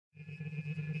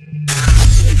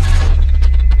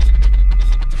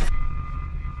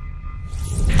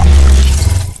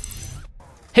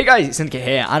Hey guys, it's Syndicate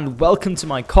here, and welcome to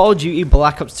my Call of Duty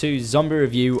Black Ops 2 zombie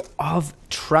review of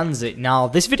Tranzit. Now,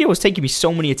 this video was taking me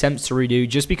so many attempts to redo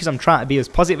just because I'm trying to be as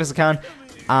positive as I can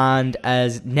and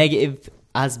as negative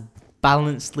as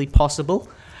balancedly possible,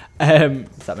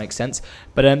 if that makes sense.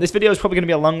 But this video is probably going to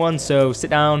be a long one, so sit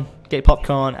down, get your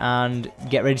popcorn, and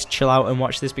get ready to chill out and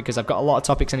watch this because I've got a lot of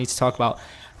topics I need to talk about,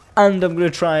 and I'm going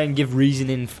to try and give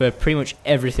reasoning for pretty much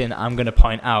everything I'm going to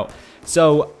point out.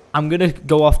 So I'm going to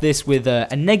go off this with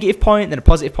a negative point, then a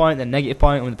positive point, then a negative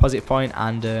point, and a positive point,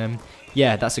 and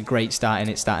yeah, that's a great start, and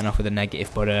it's starting off with a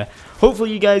negative, but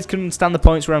hopefully you guys can understand the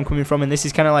points where I'm coming from, and this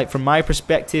is kind of like from my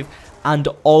perspective, and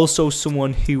also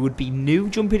someone who would be new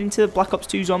jumping into Black Ops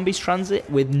 2 Zombies Transit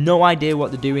with no idea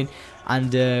what they're doing,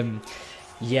 and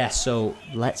yeah, so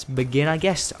let's begin, I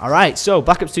guess. Alright, so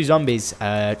Black Ops 2 Zombies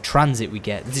Transit we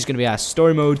get. This is going to be our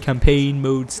story mode, campaign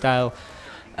mode style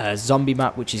zombie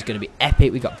map, which is going to be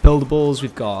epic. We've got buildables,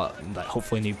 we've got like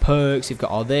hopefully new perks, we've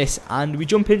got all this, and we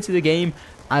jump into the game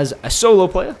as a solo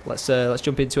player. Let's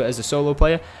jump into it as a solo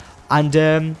player,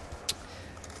 and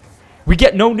we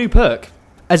get no new perk.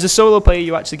 As a solo player,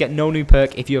 you actually get no new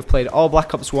perk. If you have played all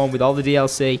Black Ops 1 with all the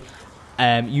DLC,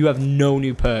 you have no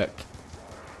new perk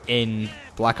in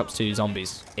Black Ops 2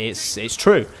 Zombies. It's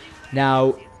true.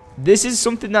 Now, this is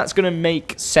something that's going to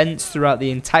make sense throughout the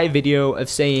entire video of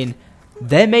saying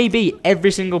there may be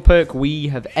every single perk we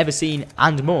have ever seen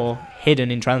and more hidden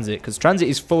in Transit, because Transit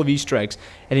is full of Easter eggs,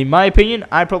 and in my opinion,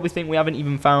 I probably think we haven't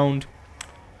even found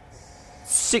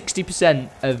 60%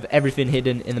 of everything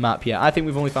hidden in the map yet. I think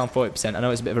we've only found 40%. I know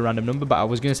it's a bit of a random number, but I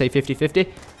was going to say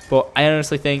 50-50, but I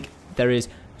honestly think there is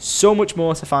so much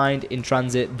more to find in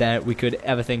Transit than we could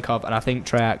ever think of, and I think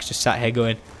Treyarch just sat here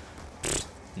going,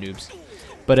 noobs.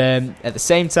 But at the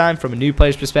same time, from a new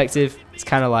player's perspective, it's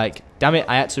kind of like, damn it,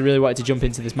 I actually really wanted to jump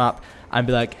into this map and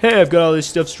be like, hey, I've got all this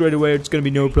stuff straight away, it's going to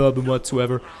be no problem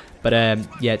whatsoever. But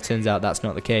yeah, it turns out that's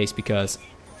not the case, because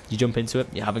you jump into it,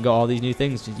 you haven't got all these new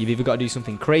things. You've either got to do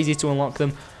something crazy to unlock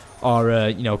them, or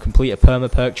you know, complete a perma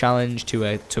perk challenge to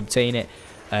obtain it.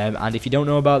 And if you don't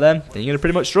know about them, then you're going to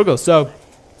pretty much struggle. So,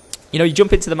 you know, you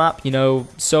jump into the map, you know,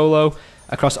 solo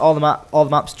across all the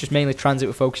maps, just mainly Transit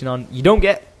we're focusing on. You don't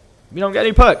get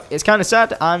any perk. It's kind of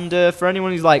sad, and for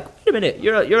anyone who's like, wait a minute,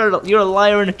 you're a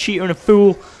liar and a cheater and a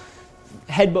fool,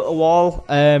 headbutt a wall.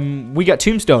 We got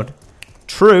Tombstone,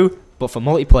 true, but for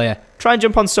multiplayer. Try and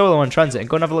jump on solo on Transit and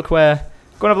go and have a look where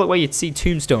you'd see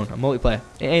Tombstone on multiplayer.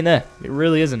 It ain't there. It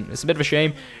really isn't. It's a bit of a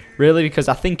shame, really, because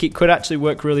I think it could actually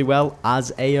work really well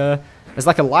as like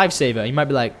a lifesaver. You might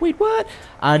be like, wait, what?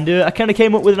 And I kind of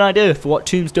came up with an idea for what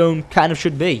Tombstone kind of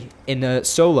should be in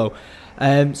solo.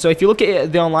 So if you look at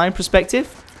it the online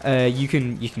perspective, you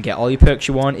can get all your perks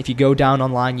you want. If you go down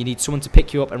online, you need someone to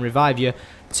pick you up and revive you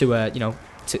to you know,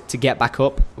 to get back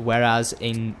up. Whereas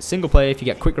in single player, if you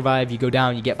get quick revive, you go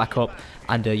down, you get back up,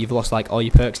 and you've lost like all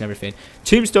your perks and everything.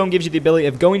 Tombstone gives you the ability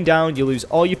of going down, you lose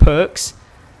all your perks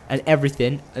and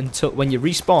everything until when you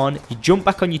respawn, you jump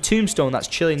back on your Tombstone that's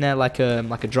chilling there like a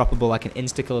droppable, like an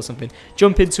insta-kill or something.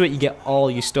 Jump into it, you get all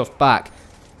your stuff back.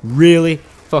 Really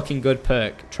fucking good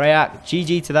perk. Treyarch,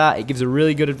 GG to that. It gives a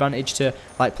really good advantage to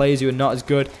like players who are not as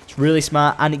good. It's really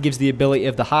smart, and it gives the ability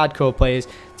of the hardcore players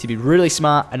to be really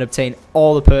smart and obtain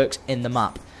all the perks in the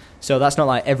map. So that's not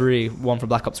like every one from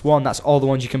Black Ops 1. That's all the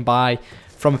ones you can buy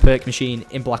from a perk machine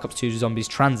in Black Ops 2 Zombies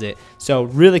Transit. So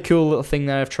really cool little thing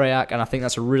there of Treyarch, and I think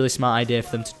that's a really smart idea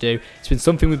for them to do. It's been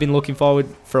something we've been looking forward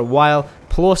for a while.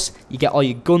 Plus, you get all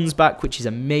your guns back, which is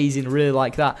amazing. Really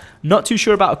like that. Not too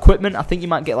sure about equipment. I think you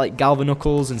might get like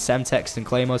Galvanuckles and Semtex and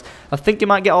Claymores. I think you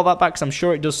might get all that back, because I'm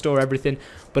sure it does store everything.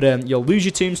 But you'll lose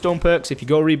your Tombstone perks. If you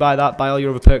go rebuy that, buy all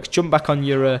your other perks, jump back on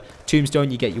your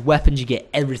Tombstone, you get your weapons, you get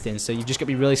everything. So you've just got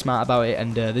to be really smart about it.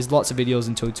 And there's lots of videos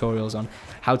and tutorials on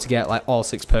how to get like all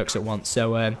 6 perks at once.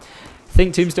 So I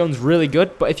think Tombstone's really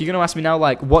good. But if you're going to ask me now,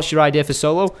 like, what's your idea for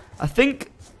solo? I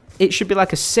think it should be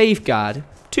like a safeguard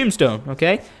Tombstone,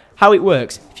 okay? How it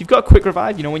works. If you've got a quick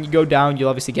revive, you know, when you go down, you'll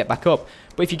obviously get back up.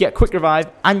 But if you get quick revive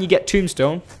and you get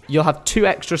Tombstone, you'll have 2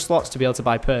 extra slots to be able to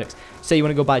buy perks. Say you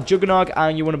want to go buy Juggernog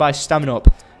and you want to buy Stamina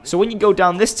Up. So when you go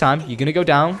down this time, you're going to go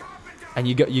down, and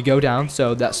you go down.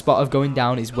 So that spot of going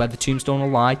down is where the Tombstone will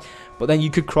lie. But then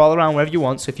you could crawl around wherever you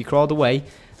want. So if you crawled away,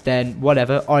 then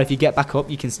whatever. Or if you get back up,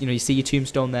 you can, you know, you see your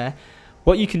Tombstone there.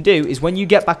 What you can do is when you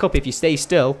get back up, if you stay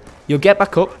still, you'll get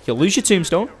back up. You'll lose your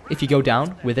Tombstone if you go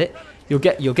down with it. You'll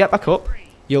get back up.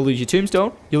 You'll lose your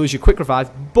Tombstone. You'll lose your quick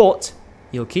revive, but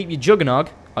you'll keep your Juggernog.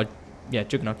 Or yeah,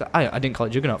 Juggernog. I didn't call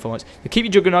it Juggernog for once. You'll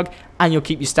keep your Juggernog and you'll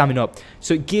keep your stamina up.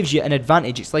 So it gives you an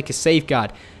advantage. It's like a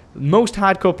safeguard. Most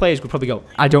hardcore players would probably go,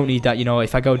 I don't need that, you know,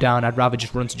 if I go down, I'd rather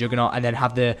just run to Juggernaut and then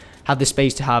have the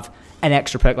space to have an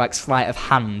extra perk like Sleight of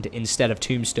Hand instead of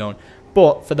Tombstone.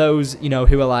 But for those, you know,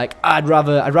 who are like, I'd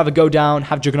rather go down,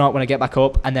 have Juggernaut when I get back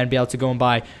up, and then be able to go and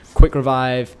buy Quick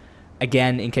Revive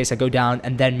again in case I go down,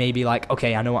 and then maybe like,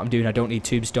 okay, I know what I'm doing, I don't need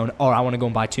Tombstone, or I want to go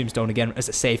and buy Tombstone again as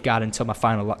a safeguard until my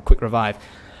final Quick Revive.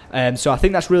 So I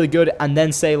think that's really good. And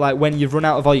then say like when you've run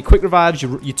out of all your Quick Revives,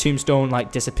 your Tombstone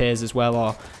like disappears as well,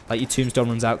 or like your Tombstone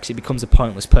runs out because it becomes a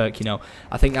pointless perk, you know.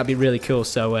 I think that'd be really cool.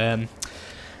 So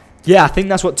yeah, I think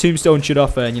that's what Tombstone should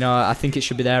offer. And, you know, I think it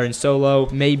should be there in solo.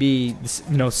 Maybe,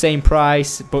 you know, same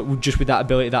price, but just with that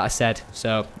ability that I said.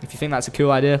 So if you think that's a cool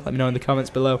idea, let me know in the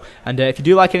comments below. And if you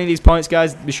do like any of these points,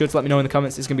 guys, be sure to let me know in the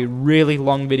comments. It's going to be a really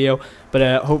long video,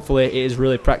 but hopefully it is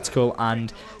really practical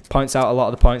and points out a lot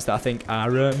of the points that I think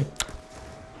are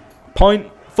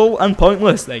pointful and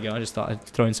pointless. There you go. I just started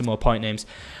throwing some more point names.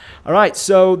 All right,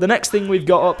 so the next thing we've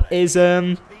got up is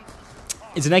a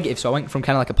negative. So I went from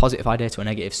kind of like a positive idea to a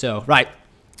negative. So, right,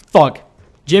 Fog,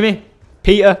 Jimmy,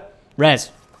 Peter,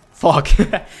 Rez, Fog.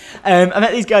 I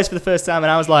met these guys for the first time,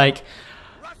 and I was like,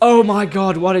 oh my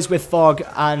god, what is with Fog?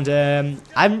 And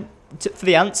for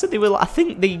the answer, I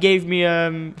think they gave me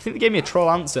a troll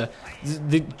answer.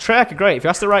 The Treyarch are great. If you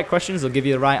ask the right questions, they'll give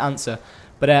you the right answer.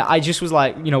 But I just was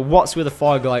like, you know, what's with the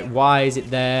Fog? Like, why is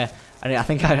it there? And I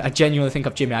think I genuinely think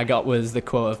of Jimmy. I got was the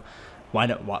quote of,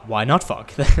 why not Fog?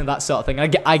 That sort of thing.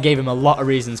 I gave him a lot of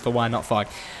reasons for why not Fog.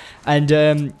 And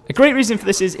a great reason for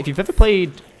this is, if you've ever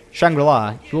played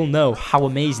Shangri-La, you'll know how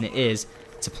amazing it is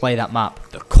to play that map.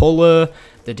 The colour,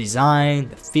 the design,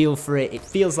 the feel for it. It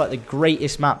feels like the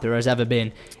greatest map there has ever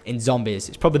been in Zombies.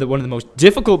 It's probably one of the most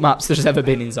difficult maps there's ever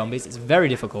been in Zombies. It's very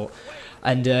difficult.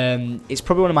 And it's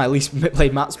probably one of my least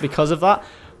played maps because of that.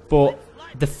 But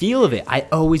the feel of it, I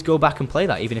always go back and play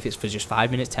that, even if it's for just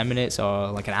 5 minutes, 10 minutes, or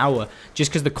like an hour,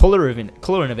 just because the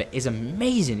colouring of it is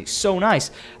amazing. It's so nice.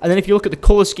 And then if you look at the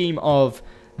colour scheme of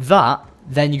that,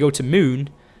 then you go to Moon.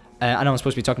 I know I'm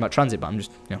supposed to be talking about Transit, but I'm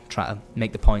just, you know, trying to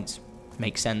make the points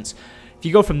make sense. If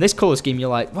you go from this colour scheme,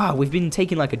 you're like, wow, we've been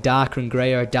taking like a darker and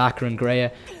grayer,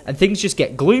 and things just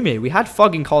get gloomy. We had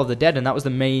Fog in Call of the Dead, and that was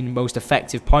the main, most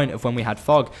effective point of when we had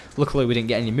Fog. Luckily, we didn't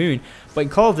get any Moon. But in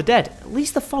Call of the Dead, at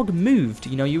least the Fog moved.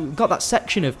 You know, you got that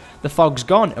section of the Fog's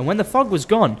gone, and when the Fog was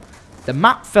gone, the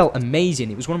map felt amazing.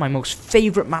 It was one of my most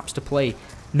favourite maps to play,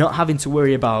 not having to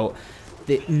worry about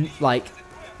the, like,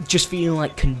 just feeling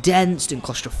like condensed and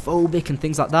claustrophobic and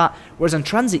things like that. Whereas on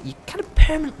Transit, you kind of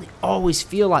permanently always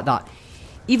feel like that.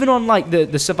 Even on like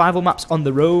the survival maps on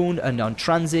their own, and on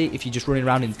Transit, if you're just running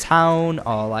around in town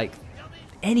or like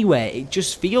anywhere, it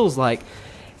just feels like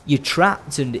you're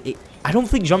trapped. And I don't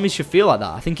think zombies should feel like that.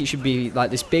 I think it should be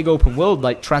like this big open world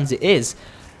like Transit is,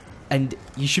 and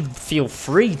you should feel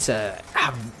free to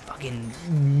have fucking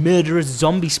murderous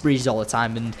zombie sprees all the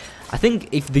time. And I think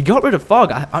if they got rid of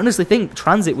Fog, I honestly think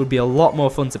Transit would be a lot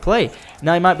more fun to play.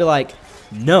 Now you might be like,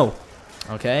 no,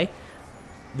 okay,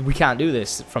 we can't do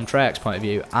this from Treyarch's point of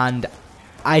view, and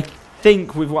I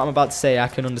think with what I'm about to say, I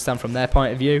can understand from their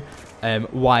point of view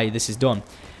why this is done.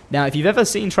 Now, if you've ever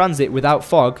seen Transit without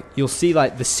Fog, you'll see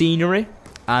like the scenery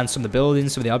and some of the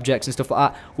buildings, some of the objects and stuff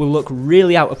like that will look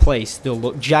really out of place. They'll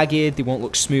look jagged, they won't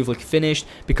look smoothly finished,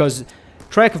 because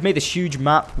Treyarch have made this huge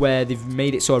map where they've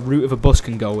made it so a route of a bus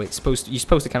can go. You're supposed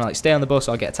to kind of like stay on the bus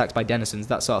or get attacked by denizens,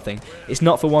 that sort of thing. It's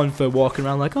not for walking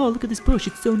around like, oh, look at this bush,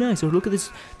 it's so nice, or look at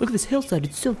this hillside,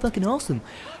 it's so fucking awesome,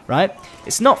 right?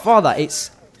 It's not for that.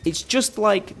 It's just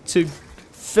like to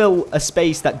fill a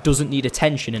space that doesn't need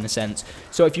attention in a sense.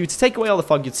 So if you were to take away all the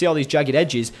fog, you'd see all these jagged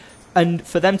edges. And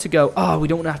for them to go, oh, we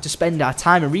don't have to spend our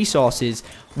time and resources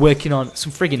working on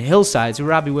some friggin' hillsides. We'd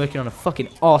rather be working on a fucking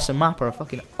awesome map or a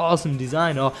fucking awesome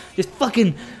design, or just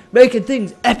fucking making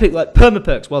things epic like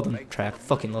permaperks. Well done, Treyarch.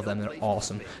 Fucking love them. They're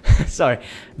awesome. Sorry,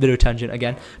 bit of a tangent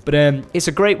again. But it's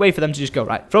a great way for them to just go,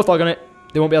 right, throw fog on it.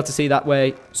 They won't be able to see that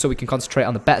way, so we can concentrate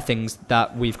on the better things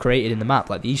that we've created in the map,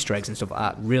 like the Easter eggs and stuff like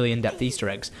that. Really in-depth Easter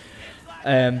eggs.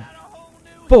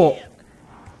 But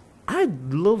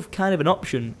I'd love kind of an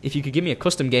option, if you could give me a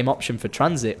custom game option for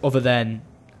Transit other than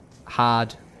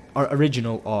hard or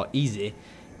original or easy.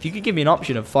 If you could give me an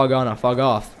option of fog on or fog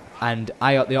off, and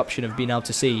I got the option of being able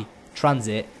to see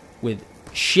Transit with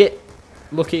shit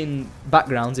looking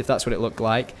backgrounds, if that's what it looked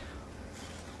like,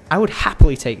 I would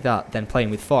happily take that than playing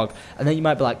with fog. And then you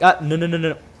might be like, no,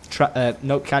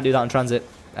 nope, can't do that on Transit.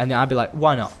 And then I'd be like,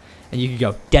 why not? And you could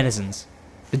go, denizens.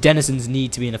 The denizens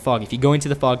need to be in the fog. If you go into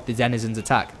the fog, the denizens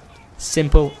attack.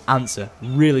 Simple answer,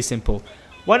 really simple.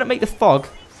 Why not make the fog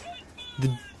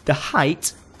the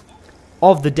height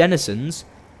of the denizens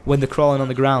when they're crawling on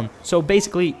the ground? So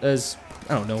basically as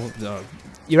I don't know,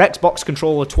 your Xbox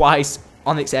controller twice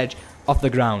on its edge off the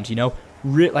ground, you know,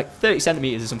 like 30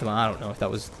 centimeters or something like that. I don't know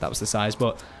if that was the size,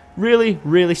 but really,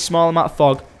 really small amount of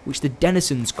fog, which the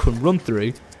denizens can run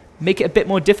through, make it a bit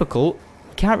more difficult.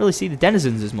 You can't really see the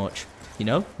denizens as much, you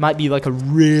know. Might be like a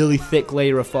really thick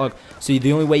layer of fog, so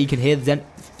the only way you can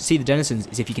see the denizens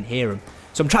is if you can hear them.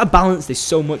 So I'm trying to balance this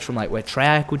so much from like where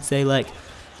Treyarch would say like,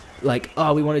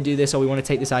 oh, we want to do this, or we want to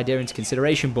take this idea into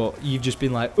consideration, but you've just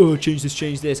been like, oh, change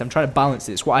this. I'm trying to balance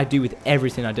it. It's what I do with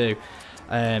everything I do,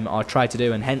 or try to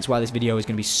do, and hence why this video is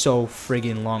going to be so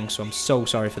friggin' long. So I'm so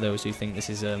sorry for those who think this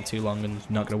is too long and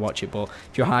not going to watch it, but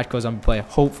if you're a hardcore zombie player,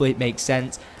 hopefully it makes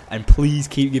sense, and please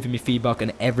keep giving me feedback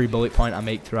on every bullet point I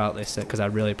make throughout this, because I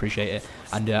really appreciate it.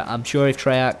 And I'm sure if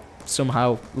Treyarch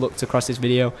somehow looked across this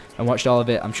video and watched all of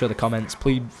it, I'm sure the comments,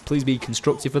 please be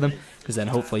constructive for them, because then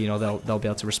hopefully, you know, they'll be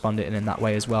able to respond it in that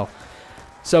way as well.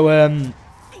 So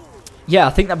yeah, I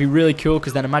think that'd be really cool,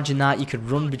 because then imagine that you could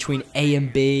run between A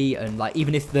and B, and like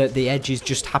even if the edges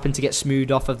just happen to get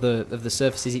smoothed off of the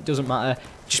surfaces, it doesn't matter.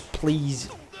 Just please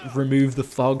remove the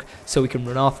fog so we can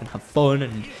run off and have fun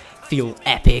and feel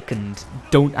epic, and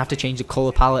don't have to change the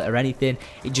color palette or anything.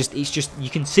 It's just you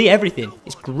can see everything.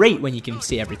 It's great when you can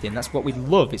see everything. That's what we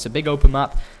love. It's a big open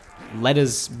map. Let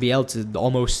us be able to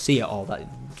almost see it all. That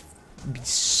would be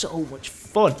so much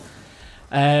fun.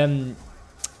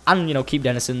 And you know, keep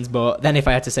denizens. But then if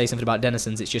I had to say something about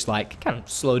denizens, it's just like kind of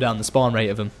slow down the spawn rate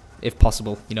of them if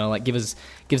possible. You know, like gives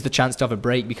the chance to have a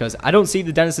break, because I don't see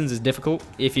the denizens as difficult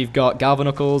if you've got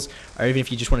galvanicles, or even if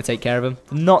you just want to take care of them.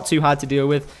 Not too hard to deal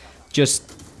with.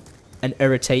 Just an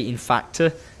irritating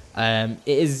factor.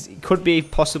 It could be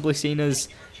possibly seen as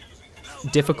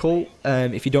difficult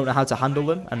if you don't know how to handle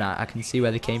them, and I can see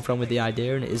where they came from with the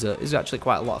idea, and it is actually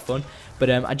quite a lot of fun. But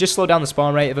I just slow down the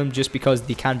spawn rate of them, just because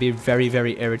they can be very,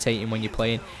 very irritating when you're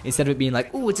playing. Instead of it being like,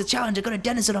 oh, it's a challenge, I got a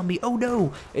denizen on me, oh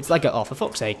no, it's like oh, for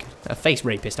fuck's sake, a face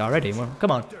rapist already. Well,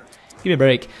 come on, give me a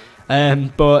break.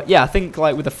 But yeah, I think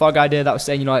like with the fog idea that I was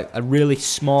saying, you know, like a really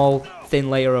small thin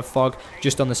layer of fog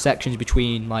just on the sections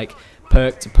between like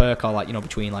perk to perk, or like, you know,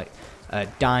 between like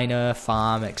diner,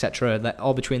 farm, etc.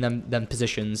 All between them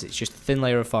positions, it's just a thin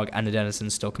layer of fog, and the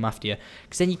denizens still come after you,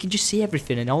 because then you can just see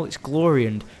everything in all its glory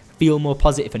and feel more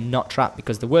positive and not trapped.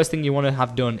 Because the worst thing you want to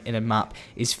have done in a map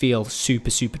is feel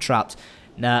super trapped.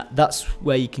 Now that's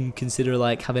where you can consider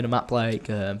like having a map like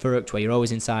Verrückt, where you're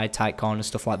always inside tight corners,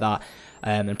 stuff like that,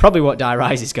 and probably what Die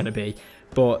Rise is going to be.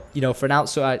 But you know, for an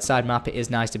outside map, it is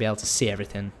nice to be able to see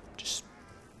everything. Just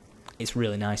it's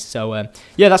really nice. So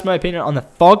yeah, that's my opinion on the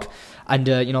fog. And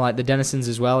you know, like the denizens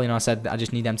as well, you know, I said I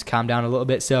just need them to calm down a little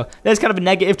bit. So there's kind of a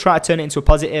negative, try to turn it into a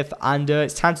positive. And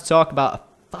it's time to talk about a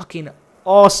fucking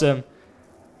awesome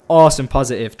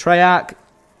positive. Treyarch,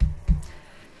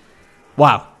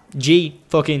 wow,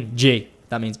 fucking G.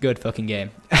 That means good fucking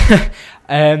game.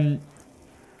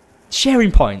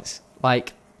 Sharing points,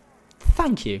 like,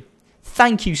 thank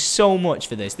you so much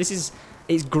for this.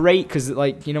 It's great, because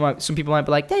like, you know, some people might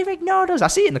be like, they've ignored us. I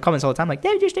see it in the comments all the time, like,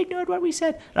 they just ignored what we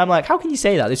said. And I'm like, how can you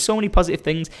say that? There's so many positive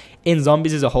things in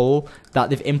zombies as a whole that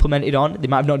they've implemented on. They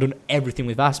might have not done everything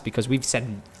with us, because we've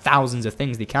said thousands of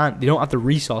things. They don't have the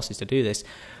resources to do this.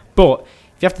 But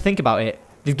if you have to think about it,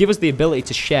 they've given us the ability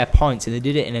to share points, and they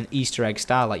did it in an Easter egg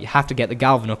style. Like, you have to get the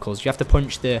galvanicles, you have to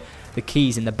punch the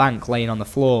keys in the bank laying on the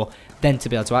floor, then to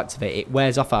be able to activate it.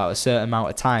 Wears off out a certain amount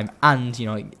of time, and you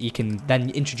know, you can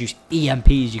then introduce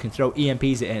EMPs. You can throw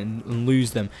EMPs at it and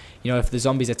lose them. You know, if the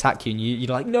zombies attack you and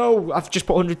you're like, no, I've just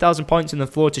put 100,000 points on the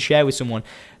floor to share with someone,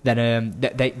 then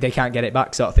they can't get it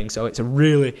back, sort of thing. So it's a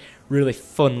really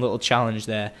fun little challenge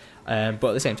there. But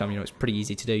at the same time, you know, it's pretty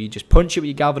easy to do. You just punch it with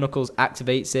your galvanicles,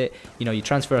 activates it. You know, you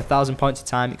transfer 1,000 points a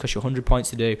time. It costs you 100 points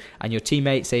to do. And your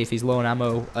teammate, say if he's low on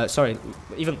ammo,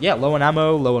 low on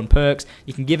ammo, low on perks,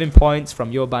 you can give him points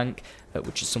from your bank,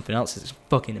 which is something else. It's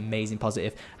fucking amazing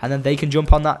positive. And then they can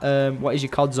jump on that. What is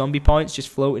your COD zombie points, just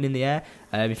floating in the air.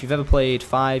 If you've ever played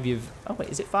 5,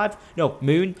 is it 5? No,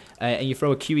 Moon. And you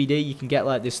throw a QED, you can get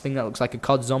like this thing that looks like a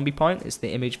COD zombie point. It's the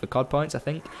image for COD points, I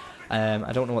think.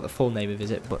 I don't know what the full name of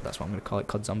it, but that's what I'm going to call it,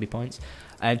 COD Zombie Points.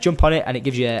 Jump on it, and it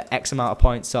gives you X amount of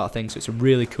points, sort of thing. So it's a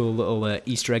really cool little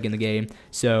Easter egg in the game.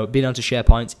 So being able to share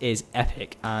points is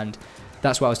epic, and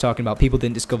that's what I was talking about. People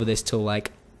didn't discover this till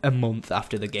like a month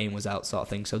after the game was out, sort of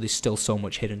thing. So there's still so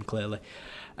much hidden, clearly.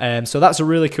 So that's a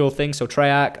really cool thing. So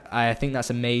Treyarch, I think that's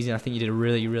amazing. I think you did a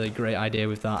really great idea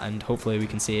with that, and hopefully we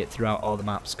can see it throughout all the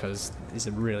maps, because it's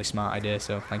a really smart idea.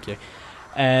 So thank you.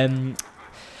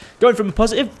 Going from a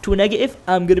positive to a negative,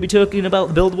 I'm going to be talking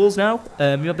about the buildables now.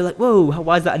 You might be like, whoa,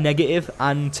 why is that a negative?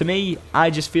 And to me, I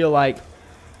just feel like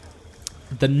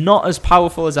they're not as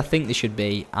powerful as I think they should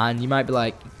be. And you might be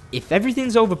like, if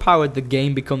everything's overpowered, the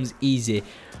game becomes easy.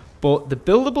 But the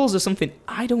buildables are something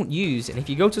I don't use. And if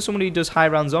you go to someone who does high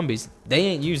round zombies, they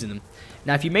ain't using them.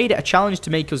 Now, if you made it a challenge to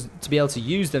make us to be able to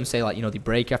use them, say like, you know, they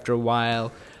break after a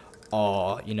while,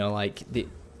 or, you know, like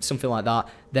something like that,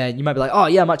 then you might be like, oh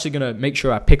yeah, I'm actually going to make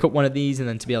sure I pick up one of these and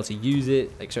then to be able to use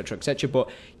it, etc, etc. But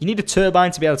you need a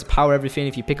turbine to be able to power everything.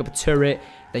 If you pick up a turret,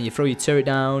 then you throw your turret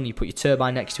down, you put your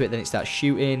turbine next to it, then it starts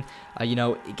shooting. You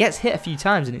know, it gets hit a few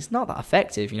times and it's not that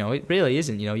effective. You know, it really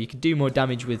isn't. You know, you could do more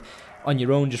damage with on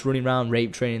your own, just running around,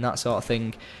 rape training, that sort of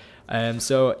thing.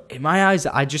 So in my eyes,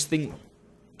 I just think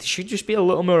they should just be a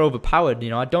little more overpowered.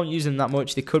 You know, I don't use them that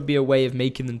much. There could be a way of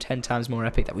making them 10 times more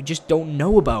epic that we just don't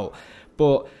know about.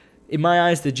 But in my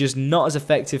eyes, they're just not as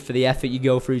effective for the effort you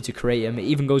go through to create them. It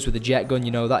even goes with the jet gun.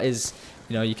 You know, that is,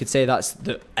 you know, you could say that's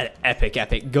the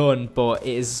epic gun, but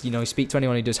it is, you know, speak to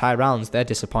anyone who does high rounds, they're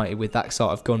disappointed with that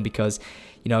sort of gun because,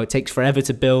 you know, it takes forever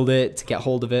to build it, to get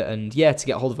hold of it, and yeah, to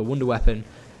get hold of a wonder weapon.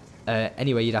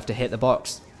 Anyway, you'd have to hit the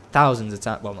box thousands of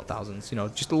times, well, not thousands, you know,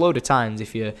 just a load of times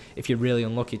if you're really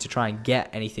unlucky to try and get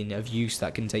anything of use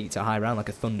that can take you to high round, like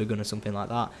a thunder gun or something like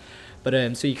that.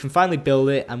 But so you can finally build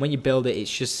it, and when you build it,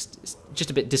 it's just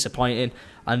a bit disappointing.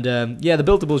 And yeah, the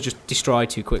buildables just destroy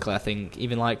too quickly, I think.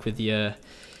 Even like with your,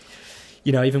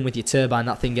 you know, even with your turbine,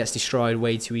 that thing gets destroyed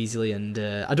way too easily. And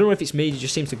I don't know if it's me, it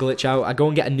just seems to glitch out. I go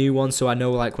and get a new one, so I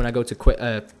know like when I go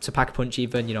to pack a punch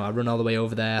even, you know, I run all the way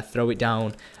over there, throw it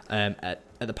down at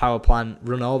the power plant,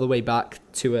 run all the way back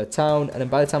to a town, and then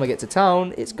by the time I get to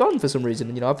town, it's gone for some reason.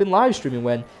 And, you know, I've been live streaming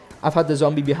when I've had the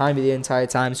zombie behind me the entire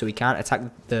time, so he can't attack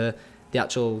the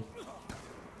actual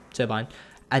turbine.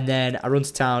 And then I run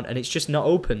to town and it's just not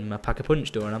open, my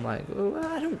pack-a-punch door, and I'm like, oh,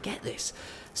 I don't get this.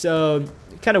 So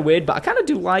kind of weird, but I kind of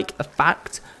do like a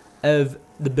fact of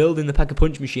the building the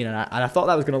pack-a-punch machine, and I thought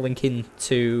that was going to link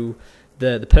into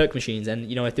the perk machines. And,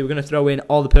 you know, if they were going to throw in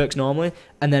all the perks normally,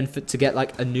 and then to get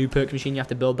like a new perk machine you have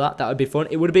to build that would be fun.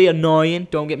 It would be annoying,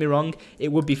 don't get me wrong,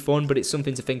 it would be fun, but it's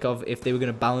something to think of if they were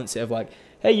going to balance it of like,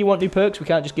 hey, you want new perks? We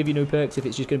can't just give you new perks if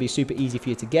it's just going to be super easy for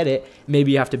you to get it.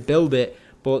 Maybe you have to build it.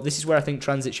 But this is where I think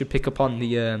Transit should pick up on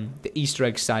the Easter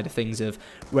egg side of things. Of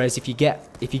whereas if you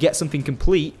get something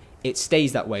complete, it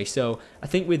stays that way. So I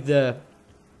think with the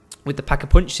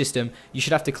pack-a-punch system, you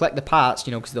should have to collect the parts,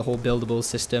 you know, because the whole buildable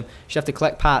system. You should have to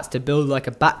collect parts to build like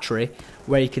a battery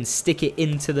where you can stick it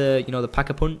into the, you know, the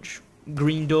pack-a-punch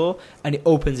green door, and it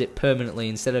opens it permanently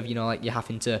instead of, you know, like you're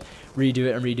having to redo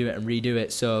it and redo it and redo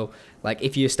it. So like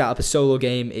if you start up a solo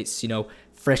game, it's, you know,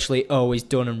 freshly always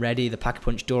done and ready. The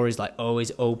pack-a-punch door is like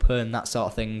always open, that sort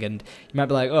of thing. And you might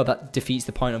be like, oh, that defeats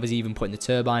the point of us even putting the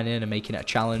turbine in and making it a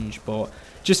challenge. But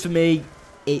just for me,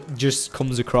 it just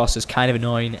comes across as kind of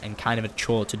annoying and kind of a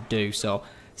chore to do. So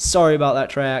sorry about that,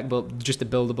 Treyarch, but just the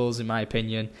buildables, in my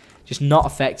opinion, just not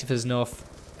effective enough.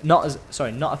 Not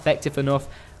effective enough,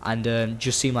 and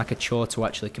just seem like a chore to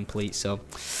actually complete. So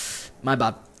my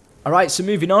bad. All right, so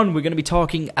moving on, we're going to be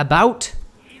talking about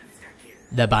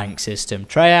the bank system.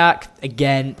 Treyarch,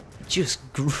 again, just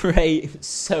great,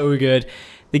 so good.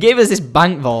 They gave us this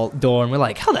bank vault door, and we're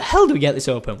like, how the hell do we get this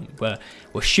open?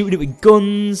 We're shooting it with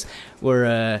guns.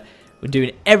 We're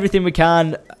doing everything we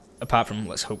can, apart from,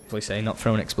 let's hopefully say, not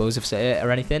throwing explosives at it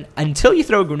or anything. Until you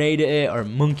throw a grenade at it or a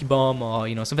monkey bomb or,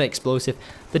 you know, something explosive,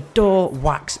 the door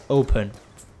whacks open.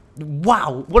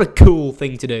 Wow, what a cool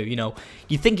thing to do. You know,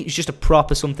 you think it's just a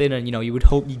prop or something, and, you know, you would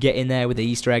hope you get in there with the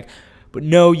Easter egg. But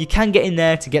no, you can get in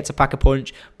there to get to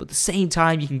Pack-a-Punch, but at the same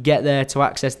time, you can get there to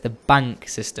access the bank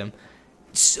system.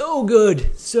 So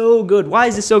good, so good. Why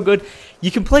is this so good?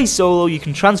 You can play solo, you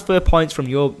can transfer points from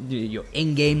your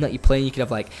in-game that you're playing. You can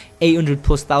have like 800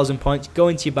 plus 1,000 points, go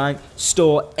into your bank,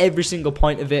 store every single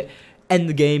point of it, end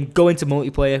the game, go into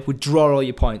multiplayer, withdraw all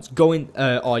your points, go in,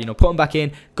 or, you know, put them back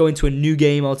in, go into a new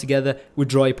game altogether,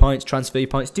 withdraw your points, transfer your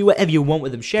points, do whatever you want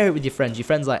with them, share it with your friends. Your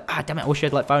friend's like, ah, damn it, I wish I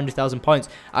had like 500,000 points.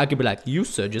 I could be like, you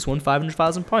sir just won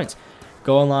 500,000 points.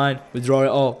 Go online, withdraw it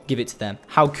all, give it to them.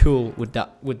 How cool would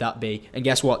that be? And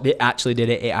guess what? They actually did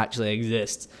it. It actually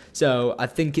exists. So I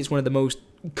think it's one of the most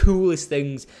coolest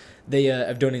things they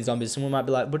have done in zombies. Someone might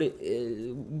be like, but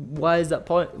why is that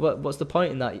point? What's the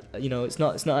point in that? You know, it's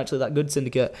not actually that good,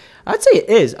 Syndicate. I'd say it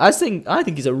is. I think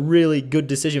it's a really good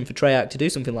decision for Treyarch to do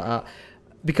something like that.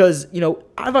 Because, you know,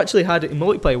 I've actually had it in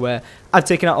multiplayer where I've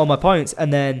taken out all my points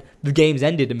and then the game's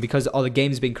ended, and because all the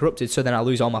game's been corrupted, so then I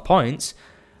lose all my points.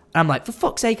 And I'm like, for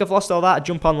fuck's sake, I've lost all that. I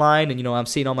jump online and, you know, I'm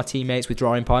seeing all my teammates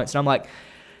withdrawing points. And I'm like,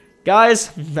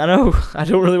 guys, I know I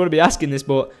don't really want to be asking this,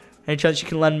 but any chance you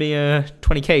can lend me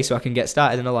 20k so I can get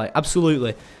started? And they're like,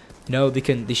 absolutely. You know, they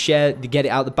get it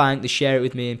out the bank, they share it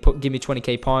with me and give me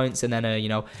 20k points, and then you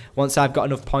know, once I've got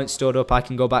enough points stored up, I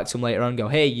can go back to them later on and go,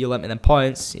 hey, you lent me them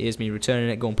points, here's me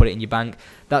returning it, go and put it in your bank,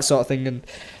 that sort of thing. And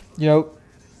you know,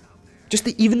 just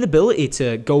even the ability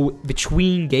to go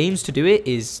between games to do it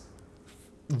is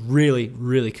really,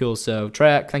 really cool. So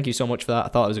Treyarch, thank you so much for that. I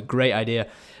thought it was a great idea,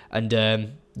 and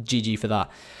GG for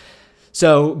that.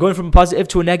 So going from a positive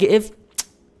to a negative,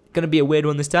 gonna be a weird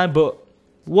one this time, but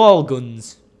wall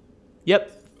guns.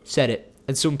 Yep, said it.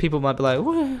 And some people might be like,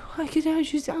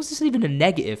 how's this even a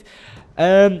negative?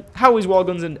 How is wall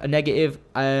guns a negative?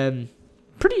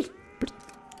 Pretty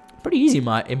easy in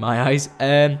my eyes.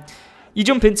 You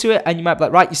jump into it and you might be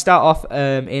like, right, you start off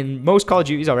in most Call of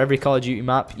Duties or every Call of Duty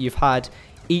map, you've had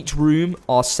each room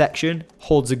or section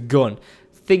holds a gun.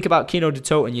 Think about Kino de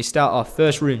Toten. You start off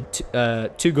first room,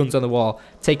 two guns on the wall.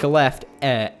 Take a left,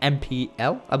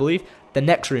 MPL, I believe. The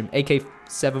next room,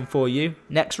 AK-74U.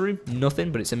 Next room,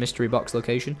 nothing, but it's a mystery box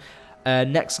location.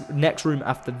 Next room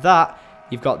after that,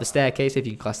 you've got the staircase, if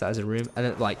you can class that as a room, and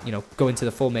then, like, you know, go into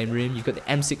the full main room. You've got the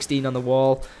M16 on the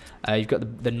wall. You've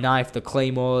got the knife, the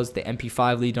claymores, the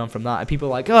MP5 lead on from that. And people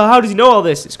are like, oh, how does he know all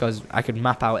this? It's because I could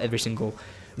map out every single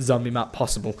zombie map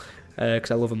possible,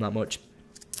 because I love them that much.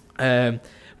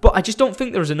 But I just don't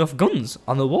think there's enough guns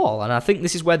on the wall, and I think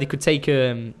this is where they could take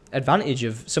advantage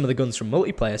of some of the guns from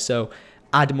multiplayer. So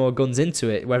add more guns into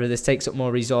it, whether this takes up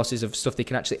more resources of stuff they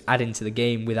can actually add into the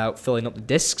game without filling up the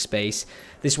disk space.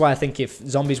 This is why I think if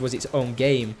Zombies was its own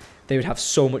game, they would have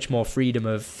so much more freedom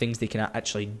of things they can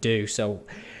actually do. So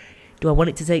do I want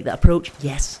it to take that approach?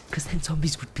 Yes, because then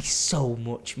Zombies would be so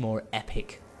much more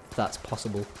epic, if that's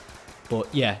possible. But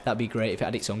yeah, that'd be great if it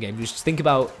had its own game. Just think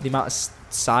about the amount of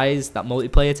size that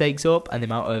multiplayer takes up and the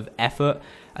amount of effort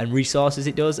and resources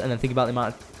it does, and then think about the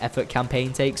amount of effort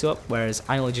campaign takes up, whereas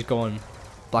I only just go on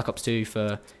Black Ops 2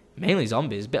 for mainly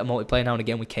zombies, a bit of multiplayer now and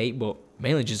again with Kate, but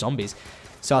mainly just zombies.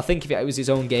 So I think if it was its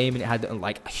own game and it had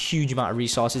like a huge amount of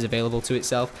resources available to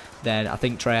itself, then I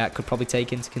think Treyarch could probably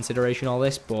take into consideration all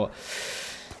this. But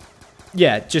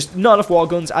yeah, just not enough wall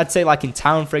guns. I'd say like in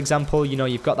town, for example, you know,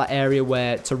 you've got that area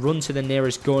where to run to the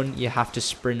nearest gun, you have to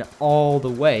sprint all the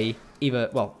way.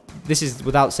 Well, this is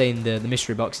without saying the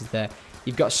mystery box is there.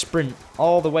 You've got to sprint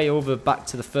all the way over back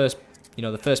to the first, you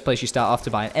know, the first place you start off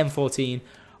to buy an M14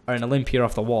 or an Olympia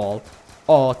off the wall,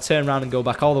 or turn around and go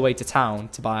back all the way to town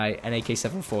to buy an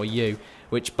AK-74U,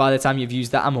 which by the time you've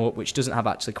used that ammo up, which doesn't have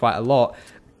actually quite a lot,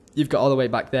 you've got all the way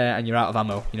back there and you're out of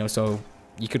ammo, you know. So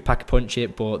you could pack a punch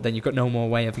it, but then you've got no more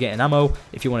way of getting ammo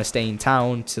if you want to stay in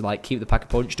town to like keep the pack a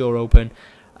punch door open.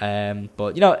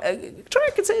 But you know, I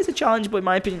could say it's a challenge, but in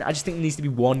my opinion, I just think there needs to be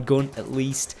one gun at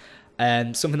least.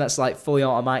 Something that's like fully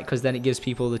automatic, because then it gives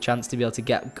people the chance to be able to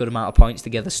get a good amount of points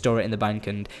together, store it in the bank,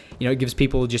 and you know, it gives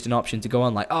people just an option to go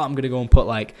on like, oh, I'm gonna go and put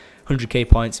like 100k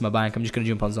points in my bank. I'm just gonna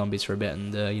jump on zombies for a bit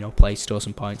and you know, play, store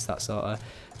some points, that sort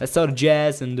of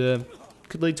jazz, and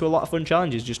could lead to a lot of fun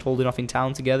challenges just holding off in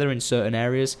town together in certain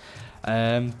areas.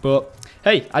 But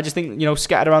hey, I just think, you know,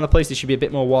 scattered around the place there should be a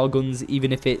bit more wall guns,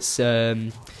 even if it's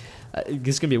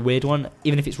this is going to be a weird one,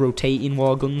 even if it's rotating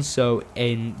wall guns, so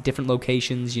in different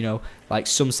locations, you know, like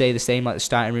some stay the same, like the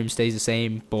starting room stays the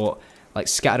same, but like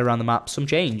scattered around the map, some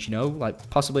change, you know, like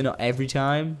possibly not every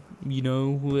time, you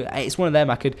know. It's one of them,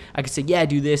 I could say, yeah,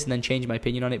 do this, and then change my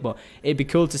opinion on it, but it'd be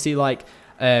cool to see like,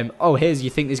 oh, you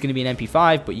think there's going to be an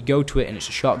MP5, but you go to it and it's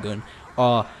a shotgun,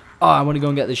 or, oh, I want to go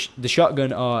and get the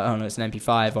shotgun, or, I don't know, it's an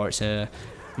MP5, or it's a,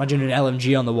 imagine an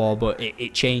LMG on the wall, but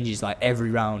it changes like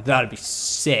every round. That'd be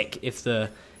sick if the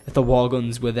wall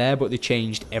guns were there, but they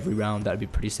changed every round. That'd be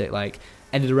pretty sick. Like,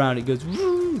 end of the round, it goes,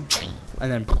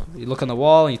 and then you look on the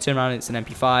wall and you turn around, it's an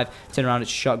MP5. Turn around,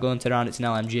 it's a shotgun. Turn around, it's an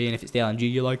LMG. And if it's the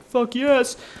LMG, you're like, fuck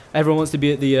yes. Everyone wants to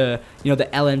be at the you know, the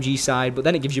LMG side, but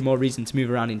then it gives you more reason to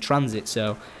move around in transit.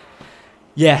 So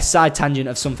yeah, side tangent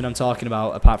of something I'm talking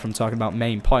about, apart from talking about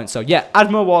main points. So yeah,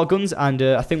 add more wall guns, and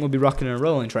I think we'll be rocking and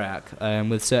rolling Treyarch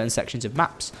with certain sections of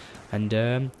maps.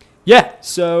 And yeah,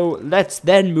 so let's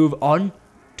then move on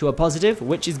to a positive,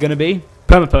 which is going to be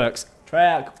permaperks.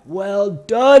 Treyarch, well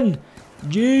done.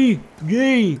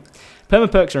 GG.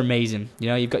 Permaperks are amazing. You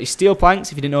know, you've got your steel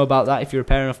planks, if you didn't know about that. If you're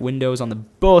repairing off windows on the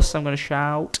bus, I'm going to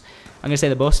shout. I'm going to say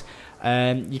the bus.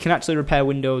 You can actually repair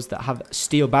windows that have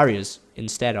steel barriers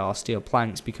instead, or steel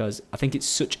planks, because I think it's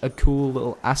such a cool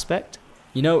little aspect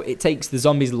You know, it takes the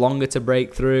zombies longer to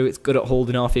break through. It's good at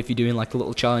holding off if you're doing like a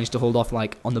little challenge to hold off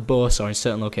like on the bus or in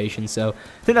certain locations. So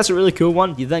I think that's a really cool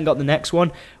one. You then got the next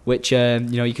one, which you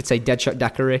know, you could say Deadshot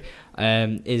Daiquiri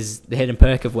is the hidden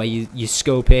perk of where you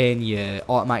scope in, you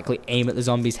automatically aim at the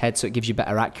zombie's head, so it gives you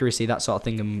better accuracy, that sort of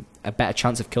thing, and a better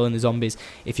chance of killing the zombies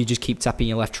if you just keep tapping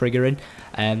your left trigger in.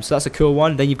 So that's a cool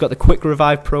one. Then you've got the Quick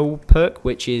Revive Pro perk,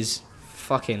 which is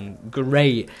fucking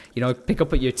great. You know, pick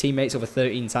up at your teammates over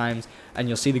 13 times and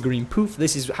you'll see the green poof.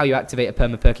 This is how you activate a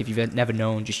perma perk if you've never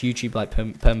known. Just YouTube like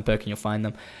perma perk and you'll find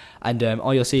them. And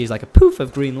all you'll see is like a poof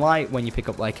of green light when you pick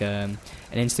up like an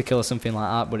insta kill or something like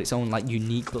that, but its own like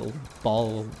unique little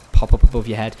ball pop up above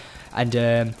your head. And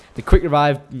the quick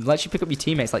revive lets you pick up your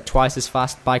teammates like twice as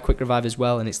fast by quick revive as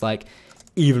well, and it's like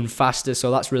even faster,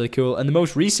 so that's really cool. And the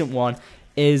most recent one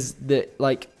is the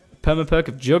like perma perk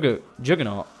of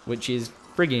Juggernaut, which is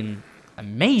friggin'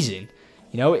 amazing.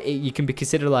 You know, you can be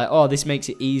considered like, oh, this makes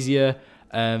it easier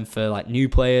for like new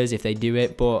players if they do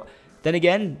it, but then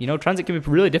again, you know, Transit can be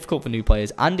really difficult for new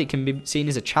players, and it can be seen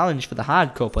as a challenge for the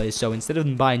hardcore players. So instead of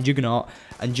them buying Juggernaut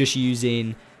and just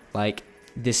using like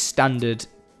this standard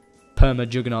perma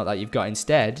Juggernaut that you've got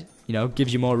instead, you know,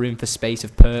 gives you more room for space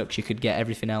of perks. You could get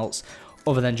everything else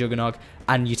other than Juggernaut,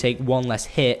 and you take one less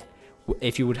hit.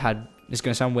 If you would have, it's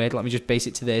going to sound weird, let me just base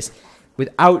it to this.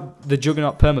 Without the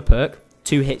Juggernaut perma perk,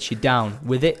 2 hits you're down.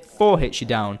 With it, 4 hits you're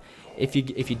down. If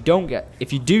you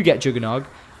do get Juggernaut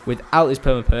without this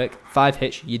perma perk, 5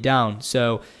 hits you're down.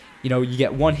 So, you know, you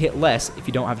get 1 hit less if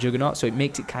you don't have Juggernaut. So it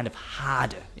makes it kind of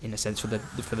harder in a sense for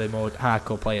the more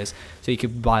hardcore players. So you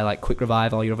could buy like quick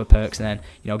revive, all your other perks, and then,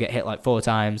 you know, get hit like 4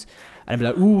 times and be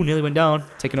like, ooh, nearly went down.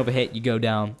 Take another hit, you go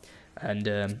down, and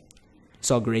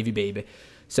it's all gravy, baby.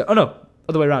 So, oh no,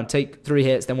 other way around. Take 3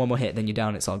 hits, then 1 more hit, then you're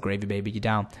down. It's all gravy, baby. You're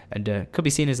down, and could be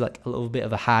seen as like a little bit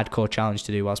of a hardcore challenge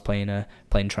to do whilst playing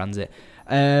Transit.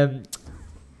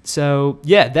 So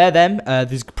yeah, they're them.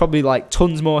 There's probably like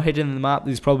tons more hidden in the map.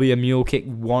 There's probably a Mule Kick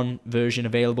 1 version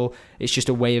available. It's just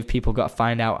a way of people got to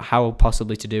find out how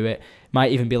possibly to do it.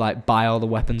 Might even be like buy all the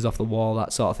weapons off the wall,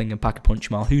 that sort of thing, and pack a punch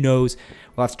them all. Who knows?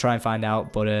 We'll have to try and find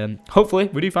out. But hopefully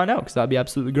we do find out, because that'd be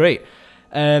absolutely great.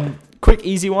 Quick,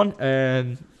 easy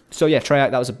one. So yeah,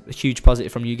 Treyarch, that was a huge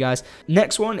positive from you guys.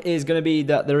 Next one is going to be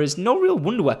that there is no real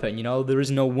wonder weapon. You know, there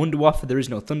is no wonder waffle, there is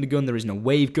no thunder gun, there is no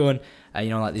wave gun. You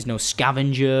know, like there's no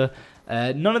scavenger.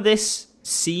 None of this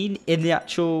seen in the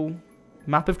actual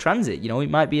map of Transit. You know, it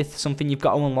might be something you've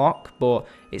got to unlock, but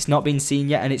it's not been seen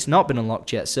yet and it's not been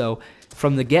unlocked yet. So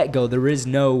from the get-go, there is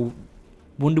no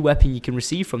wonder weapon you can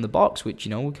receive from the box, which, you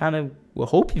know, we kind of were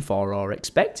hoping for or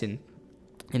expecting.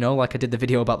 You know, like I did the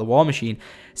video about the War Machine,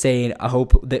 saying I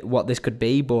hope that what this could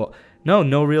be, but no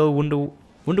real wonder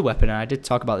weapon. And I did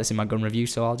talk about this in my gun review,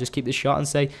 so I'll just keep this short and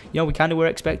say, you know, we kind of were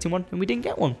expecting one and we didn't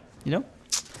get one. You know,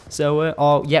 so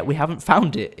or yet we haven't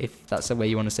found it, if that's the way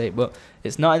you want to say it, but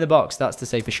it's not in the box. That's to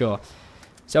say for sure.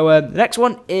 So the next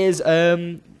one is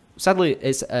sadly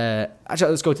it's actually,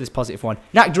 let's go to this positive one.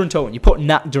 Nakdur and Toten. You put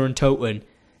Nakdur and Toten.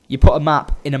 You put a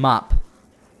map in a map.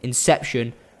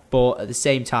 Inception. But at the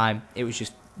same time, it was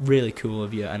just really cool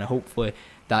of you, and hopefully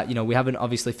that, you know, we haven't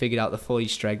obviously figured out the full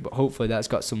Easter egg, but hopefully that's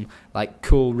got some like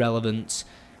cool relevance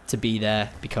to be there,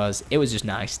 because it was just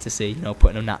nice to see, you know,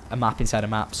 putting a map inside a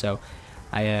map. So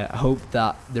I hope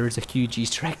that there is a huge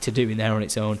Easter egg to do in there on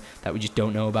its own that we just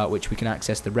don't know about, which we can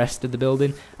access the rest of the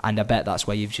building, and I bet that's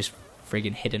where you've just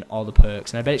friggin' hidden all the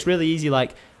perks. And I bet it's really easy,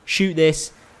 like shoot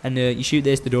this, and you shoot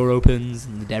this, the door opens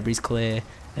and the debris clear,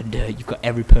 and you've got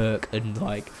every perk and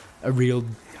like a real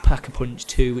pack-a-punch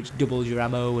too, which doubles your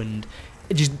ammo, and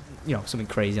just, you know, something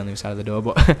crazy on the other side of the door.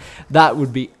 But that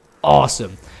would be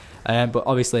awesome. But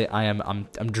obviously I'm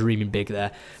dreaming big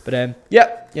there. But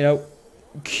yeah, you know,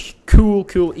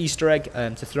 cool Easter egg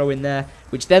to throw in there,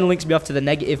 which then links me off to the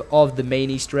negative of the main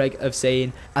Easter egg of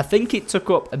saying I think it took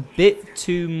up a bit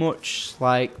too much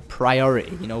like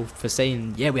priority, you know, for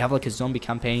saying, yeah, we have like a zombie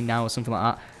campaign now or something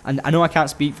like that. And I know I can't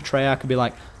speak for Treyarch and be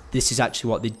like, this is actually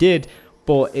what they did,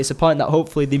 but it's a point that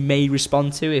hopefully they may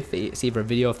respond to if it's either a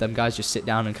video of them guys just sit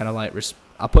down and kind of like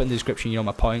I'll put in the description, you know,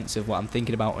 my points of what I'm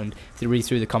thinking about, and if they read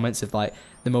through the comments of like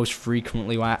the most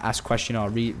frequently asked question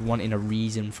or wanting a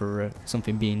reason for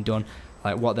something being done,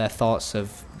 like what their thoughts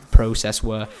of process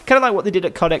were, kind of like what they did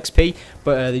at COD XP,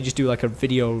 but they just do like a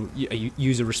video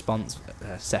user response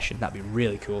session. That'd be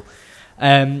really cool.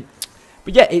 But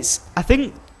yeah, I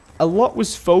think a lot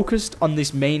was focused on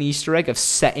this main Easter egg of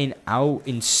setting out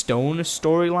in stone a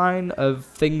storyline of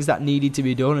things that needed to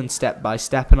be done and step by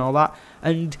step and all that,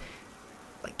 and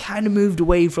like kind of moved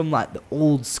away from like the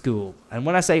old school. And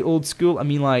when I say old school, I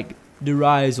mean like the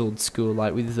Rise old school,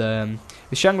 like with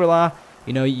Shangri-La.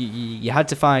 You know, you had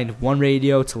to find one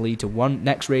radio to lead to one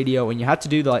next radio, and you had to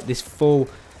do like this full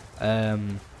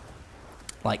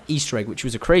like Easter egg, which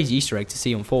was a crazy Easter egg to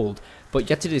see unfold. But you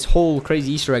had to do this whole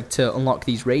crazy Easter egg to unlock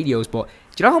these radios. But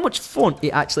do you know how much fun it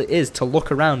actually is to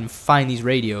look around and find these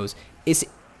radios? It's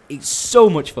so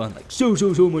much fun, like so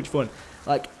much fun.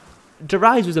 Like the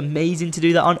Rise was amazing to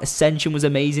do that on. Ascension was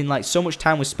amazing. Like so much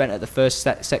time was spent at the first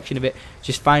section of it,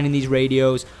 just finding these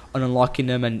radios and unlocking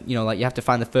them. And you know, like you have to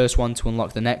find the first one to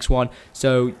unlock the next one.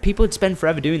 So people would spend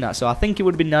forever doing that. So I think it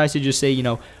would have been nice to just see, you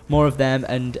know, more of them.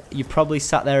 And you probably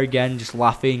sat there again, just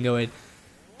laughing, going,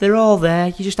 "They're all there.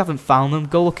 You just haven't found them.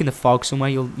 Go look in the fog somewhere.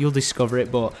 You'll discover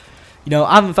it." But you know,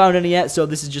 I haven't found any yet, so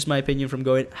this is just my opinion from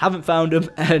going. Haven't found them,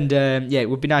 and yeah, it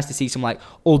would be nice to see some like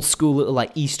old school little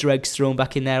like Easter eggs thrown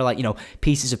back in there, like, you know,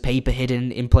 pieces of paper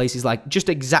hidden in places like just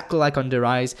exactly like on Der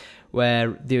Rise,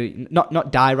 where the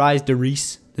not Die Rise, Der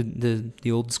Rise,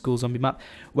 the old school zombie map,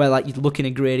 where like you look in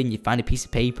a grid and you find a piece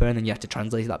of paper and then you have to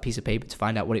translate that piece of paper to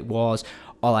find out what it was,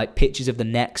 or like pictures of the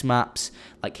next maps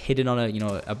like hidden on a, you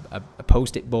know, a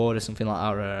post-it board or something like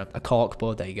that, or a cork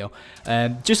board. There you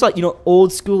go. Just like, you know,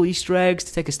 old school Easter eggs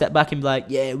to take a step back and be like,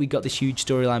 yeah, we got this huge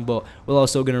storyline, but we're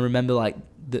also going to remember like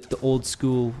the old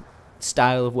school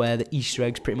style of where the Easter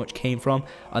eggs pretty much came from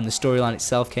and the storyline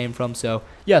itself came from. So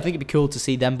yeah, I think it'd be cool to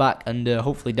see them back, and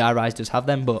hopefully Die Rise does have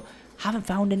them, but haven't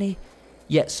found any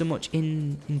yet so much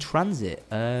in Transit.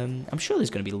 I'm sure there's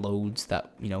going to be loads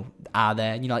that, you know, are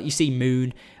there. You know, like you see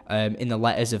Moon in the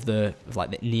letters of like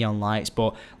the neon lights,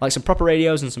 but like some proper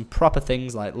radios and some proper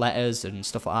things like letters and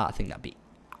stuff like that, I think that'd be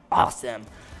awesome.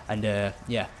 And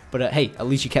yeah, but hey, at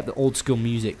least you kept the old school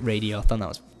music radio. I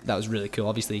thought that was really cool.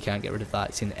 Obviously you can't get rid of that.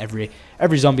 It's in every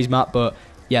zombies map, but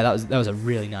yeah, that was a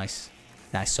really nice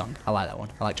song. I like that one.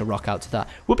 I like to rock out to that.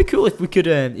 Would be cool if we could,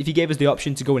 if you gave us the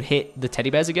option to go and hit the teddy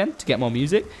bears again to get more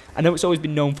music. I know it's always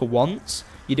been known for once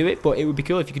you do it, but it would be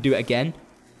cool if you could do it again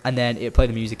and then it'd play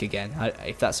the music again.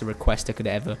 If that's a request I could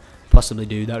ever possibly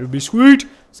do, that would be sweet.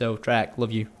 So Treyarch,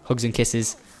 love you. Hugs and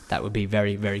kisses. That would be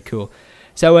very, very cool.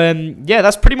 So yeah,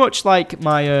 that's pretty much like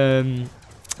my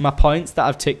my points that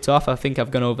I've ticked off. I think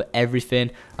I've gone over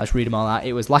everything. I'll just read them all out.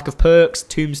 It was lack of perks,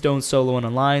 tombstone solo and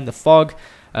online, the fog,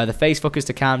 the face fuckers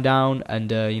to calm down,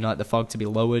 and you know, like the fog to be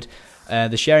lowered.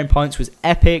 The sharing points was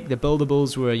epic. The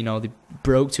buildables were, you know, they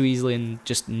broke too easily and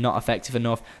just not effective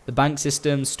enough. The bank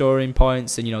system, storing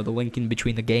points, and you know, the linking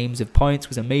between the games of points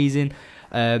was amazing.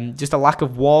 Just a lack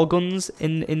of wall guns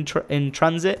in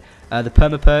Transit. The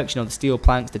perma perks, you know, the steel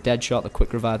planks, the dead shot, the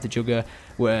quick revive, the jugger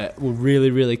were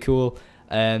really, really cool.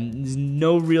 There's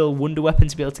no real wonder weapon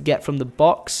to be able to get from the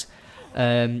box.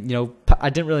 You know, I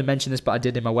didn't really mention this, but I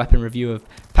did in my weapon review of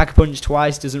Pack-a-Punch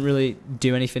twice. Doesn't really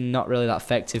do anything, not really that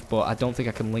effective, but I don't think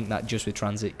I can link that just with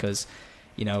Transit, because,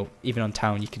 you know, even on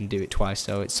town you can do it twice,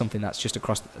 so it's something that's just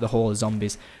across the whole of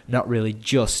zombies, not really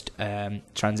just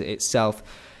Transit itself.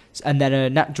 And then a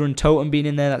Nat Drun Totem being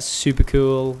in there, that's super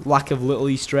cool. Lack of little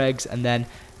Easter eggs. And then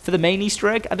for the main Easter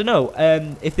egg, I don't know,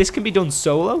 if this can be done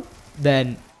solo,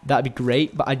 then that'd be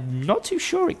great, but I'm not too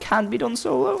sure it can be done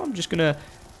solo. I'm just gonna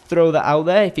throw that out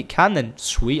there. If it can, then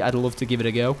sweet, I'd love to give it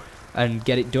a go and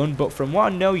get it done. But from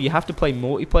what I know, you have to play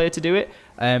multiplayer to do it.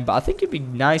 But I think it'd be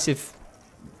nice if,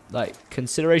 like,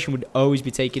 consideration would always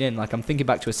be taken in. Like, I'm thinking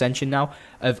back to Ascension now,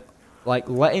 of like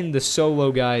letting the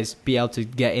solo guys be able to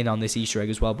get in on this Easter egg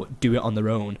as well, but do it on their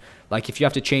own. Like, if you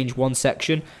have to change one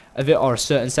section of it or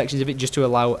certain sections of it just to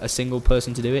allow a single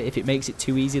person to do it, if it makes it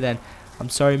too easy, then I'm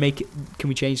sorry, can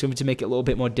we change something to make it a little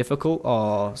bit more difficult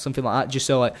or something like that, just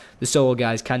so like the solo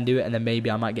guys can do it, and then maybe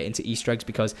I might get into Easter eggs,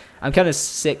 because I'm kind of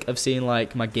sick of seeing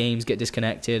like my games get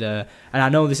disconnected. And I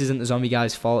know this isn't the zombie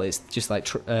guys' fault. It's just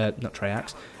like not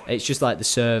Treyarch. It's just like the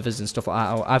servers and stuff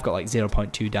like that. I've got like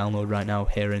 0.2 download right now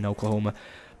here in Oklahoma,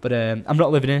 but I'm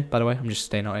not living here, by the way. I'm just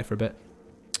staying out here for a bit.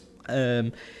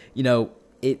 You know,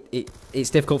 it's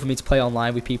difficult for me to play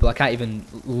online with people. I can't even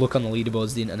look on the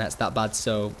leaderboards. The internet's that bad,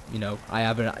 so you know, I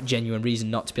have a genuine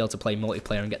reason not to be able to play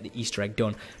multiplayer and get the Easter egg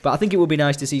done. But I think it would be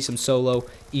nice to see some solo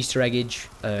Easter eggage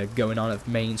going on of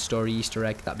main story Easter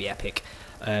egg. That'd be epic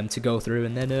to go through,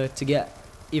 and then to get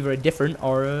either a different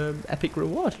or a epic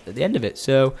reward at the end of it.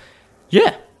 So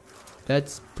yeah,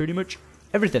 that's pretty much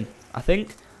everything. I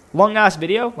think long ass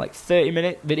video, like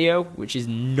 30-minute video, which is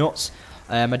nuts.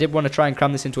 I did want to try and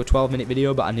cram this into a 12-minute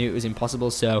video, but I knew it was impossible,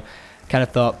 so kind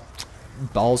of thought,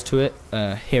 balls to it.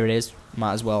 Here it is.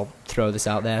 Might as well throw this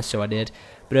out there, so I did.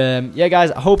 But yeah,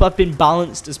 guys, I hope I've been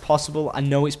balanced as possible. I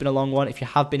know it's been a long one. If you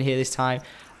have been here this time,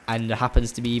 and there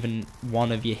happens to be even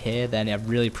one of you here, then I'd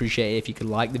really appreciate it if you could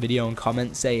like the video and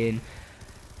comment saying,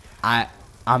 I'm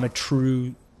a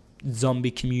true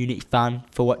zombie community fan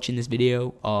for watching this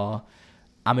video, or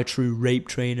I'm a true rape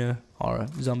trainer or a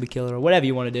zombie killer or whatever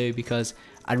you want to do, because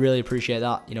I'd really appreciate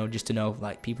that, you know, just to know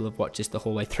like people have watched this the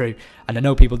whole way through. And I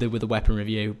know people did with the weapon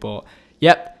review, but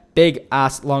yep, big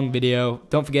ass long video.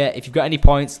 Don't forget, if you've got any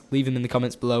points, leave them in the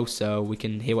comments below so we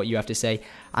can hear what you have to say.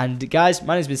 And guys,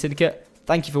 my name's been Syndicate.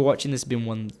 Thank you for watching. This has been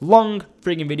one long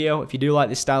friggin' video. If you do like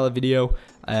this style of video,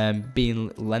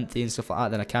 being lengthy and stuff like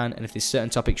that, then I can. And if there's certain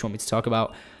topics you want me to talk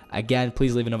about, again,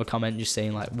 please leave another comment just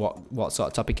saying like what sort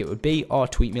of topic it would be, or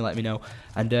tweet me, let me know.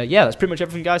 And yeah, that's pretty much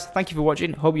everything, guys. Thank you for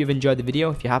watching. Hope you've enjoyed the video.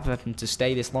 If you happen to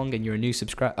stay this long and you're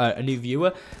a new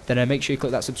viewer, then make sure you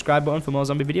click that subscribe button for more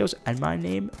zombie videos, and my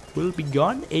name will be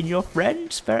gone in your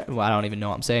friends. Well, I don't even know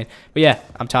what I'm saying, but yeah,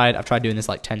 I'm tired. I've tried doing this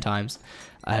like 10 times,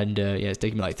 and yeah, it's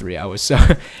taking me like 3 hours. So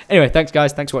anyway, thanks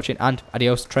guys, thanks for watching, and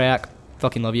adios, Treyarch.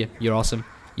 Fucking love you. You're awesome.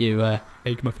 You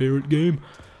make my favorite game,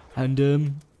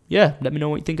 and yeah, let me know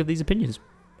what you think of these opinions.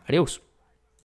 Adios.